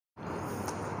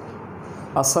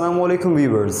Assalamu alaikum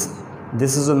viewers.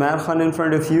 This is Umair Khan in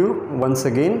front of you once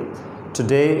again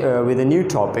today with a new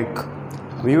topic.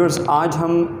 Viewers, आज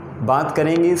हम बात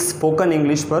करेंगे spoken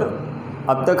English पर।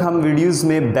 अब तक हम वीडियोस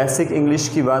में बेसिक इंग्लिश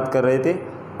की बात कर रहे थे।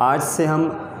 आज से हम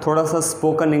थोड़ा सा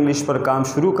स्पोकन इंग्लिश पर काम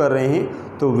शुरू कर रहे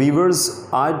हैं। तो व्यूवर्स,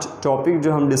 आज टॉपिक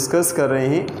जो हम डिस्कस कर रहे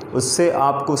हैं उससे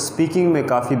आपको स्पीकिंग में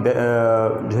काफ़ी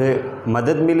जो है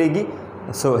मदद मिलेगी।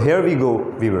 So here we go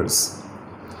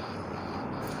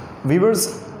viewers,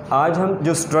 आज हम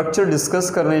जो स्ट्रक्चर डिस्कस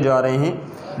करने जा रहे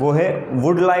हैं वो है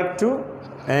would like to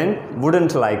and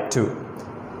wouldn't like to.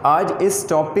 आज इस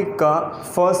टॉपिक का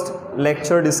फर्स्ट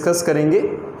लेक्चर डिस्कस करेंगे।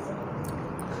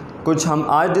 कुछ हम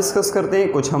आज डिस्कस करते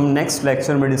हैं, कुछ हम नेक्स्ट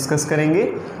लेक्चर में डिस्कस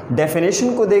करेंगे।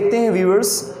 डेफिनेशन को देखते हैं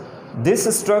viewers. This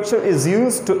structure is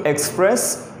used to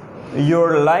express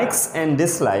your likes and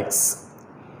dislikes.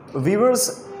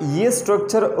 Viewers, ये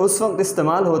स्ट्रक्चर उस वक्त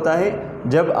इस्तेमाल होता है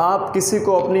जब आप किसी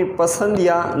को अपनी पसंद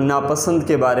या नापसंद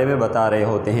के बारे में बता रहे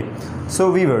होते हैं। सो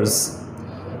व्यूवर्स,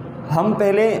 हम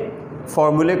पहले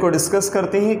फार्मूले को डिस्कस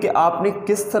करते हैं कि आपने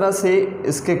किस तरह से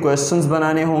इसके क्वेश्चंस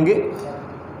बनाने होंगे।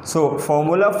 So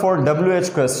formula for WH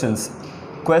questions: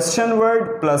 question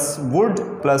word plus would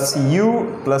plus you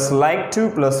plus like two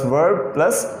plus verb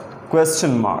plus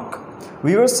question mark.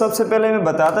 Viewers, सबसे पहले मैं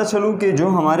बताता चलूँ कि जो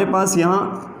हमारे पास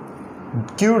यहाँ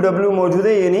QW मौजूद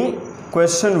है यानी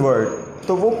क्वेश्चन वर्ड,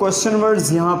 तो वो क्वेश्चन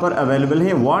वर्ड्स यहाँ पर अवेलेबल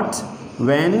हैं। What,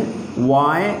 when,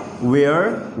 why,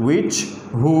 where, which,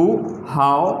 who,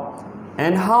 how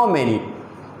and how many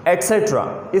etcetera.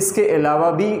 इसके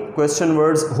अलावा भी क्वेश्चन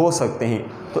वर्ड्स हो सकते हैं,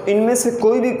 तो इनमें से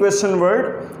कोई भी क्वेश्चन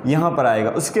वर्ड यहाँ पर आएगा।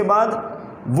 उसके बाद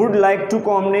वुड लाइक टू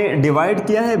को हमने डिवाइड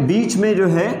किया है, बीच में जो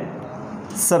है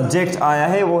सब्जेक्ट आया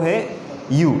है वो है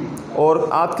यू, और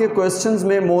आपके क्वेश्चंस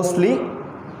में मोस्टली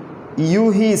यू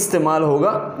ही इस्तेमाल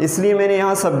होगा, इसलिए मैंने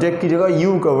यहाँ सब्जेक्ट की जगह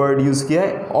यू का वर्ड यूज़ किया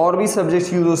है। और भी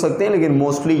सब्जेक्ट्स यूज़ हो सकते हैं लेकिन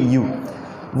mostly you.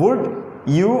 Would,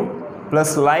 you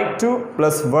plus like two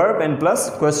plus verb and plus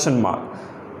question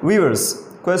mark. Viewers,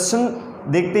 question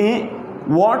देखते हैं।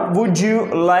 What would you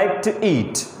like to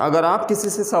eat. अगर आप किसी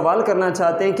से सवाल करना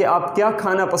चाहते हैं कि आप क्या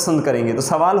खाना पसंद करेंगे, तो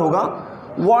सवाल होगा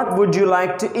what would you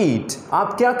like to eat,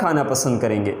 आप क्या खाना पसंद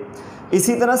करेंगे।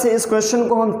 इसी तरह से इस क्वेश्चन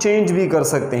को हम चेंज भी कर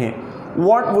सकते हैं।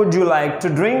 What would you like to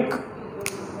drink?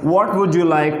 What would you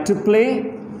like to play?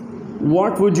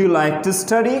 What would you like to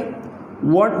study?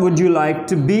 What would you like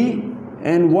to be?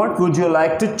 And what would you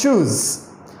like to choose?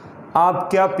 आप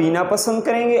क्या पीना पसंद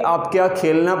करेंगे, आप क्या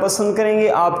खेलना पसंद करेंगे,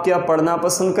 आप क्या पढ़ना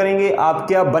पसंद करेंगे, आप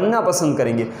क्या बनना पसंद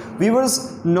करेंगे। व्यूअर्स,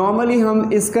 नॉर्मली हम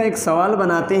इसका एक सवाल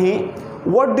बनाते हैं,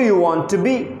 What do you want to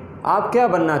be? आप क्या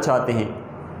बनना चाहते हैं।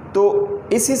 तो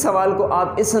इसी सवाल को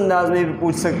आप इस अंदाज में भी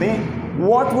पूछ सकते हैं,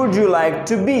 What would you like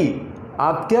to be?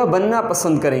 आप क्या बनना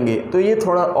पसंद करेंगे, तो ये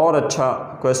थोड़ा और अच्छा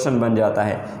क्वेश्चन बन जाता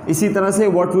है। इसी तरह से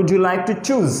What would you like to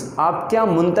choose? आप क्या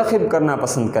मुंतखब करना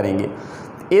पसंद करेंगे।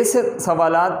 ऐसे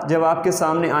सवालात जब आपके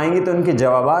सामने आएंगे तो उनके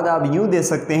जवाबात आप यूँ दे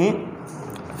सकते हैं।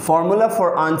 Formula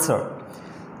for answer: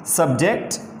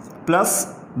 subject plus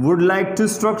would like to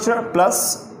structure plus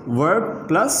verb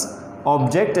plus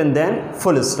object and then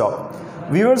full stop.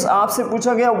 Viewers, आपसे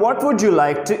पूछा गया what would you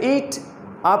like to eat,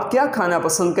 आप क्या खाना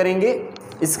पसंद करेंगे।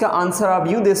 इसका आंसर आप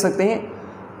यूँ दे सकते हैं,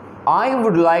 I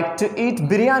would like to eat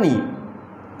biryani.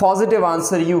 Positive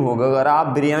answer यूँ होगा, अगर आप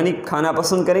बिरयानी खाना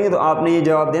पसंद करेंगे तो आपने ये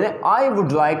जवाब देना है, I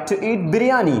would like to eat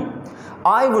biryani.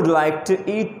 I would like to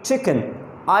eat chicken,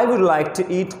 I would like to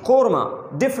eat korma.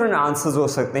 Different answers हो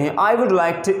सकते हैं। I would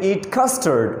like to eat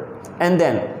custard. And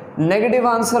then negative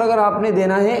answer अगर आपने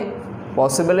देना है,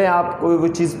 पॉसिबल है आपको कोई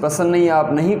चीज़ पसंद नहीं है,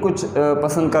 आप नहीं कुछ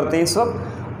पसंद करते हैं इस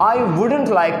वक्त, I wouldn't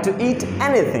like to eat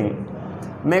anything,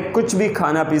 मैं कुछ भी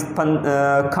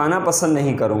खाना पसंद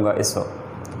नहीं करूँगा इस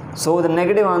वक्त। So the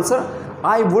negative answer,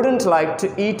 I wouldn't like to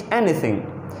eat anything.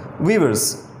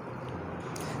 Viewers,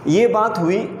 ये बात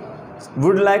हुई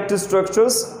वुड लाइक टू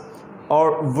स्ट्रक्चर्स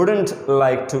और वुडेंट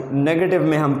लाइक टू। नेगेटिव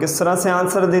में हम किस तरह से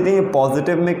आंसर देते हैं,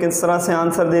 पॉजिटिव में किस तरह से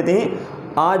आंसर देते हैं,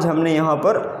 आज हमने यहाँ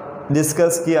पर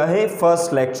डिस्कस किया है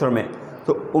फर्स्ट लेक्चर में।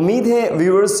 तो उम्मीद है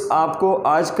व्यूअर्स, आपको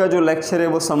आज का जो लेक्चर है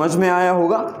वो समझ में आया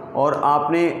होगा और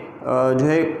आपने जो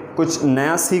है कुछ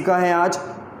नया सीखा है आज।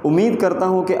 उम्मीद करता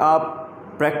हूँ कि आप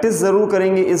प्रैक्टिस ज़रूर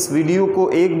करेंगे। इस वीडियो को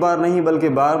एक बार नहीं बल्कि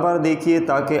बार बार देखिए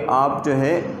ताकि आप जो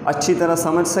है अच्छी तरह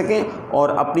समझ सकें,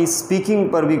 और अपनी स्पीकिंग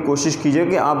पर भी कोशिश कीजिए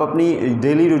कि आप अपनी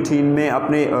डेली रूटीन में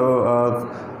अपने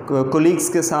कोलीग्स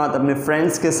के साथ, अपने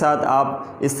फ्रेंड्स के साथ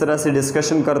आप इस तरह से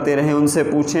डिस्कशन करते रहें। उनसे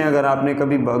पूछें, अगर आपने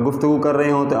कभी गुफ्तगू कर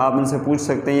रहे हो तो आप उनसे पूछ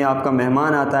सकते हैं, या आपका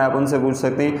मेहमान आता है आप उनसे पूछ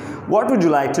सकते हैं, what would you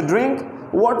like to drink,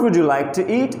 what would you like to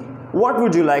eat, what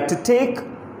would you like to take,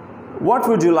 what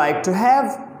would you like to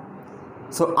have,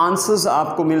 so answers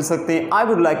आपको मिल सकते हैं I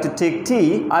would like to take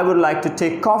T, I would like to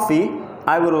take coffee,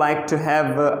 I would like to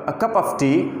have a cup of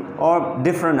T और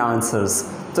different answers.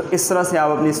 तो इस तरह से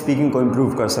आप अपनी स्पीकिंग को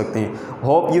इम्प्रूव कर सकते हैं।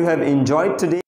 Hope you have enjoyed today.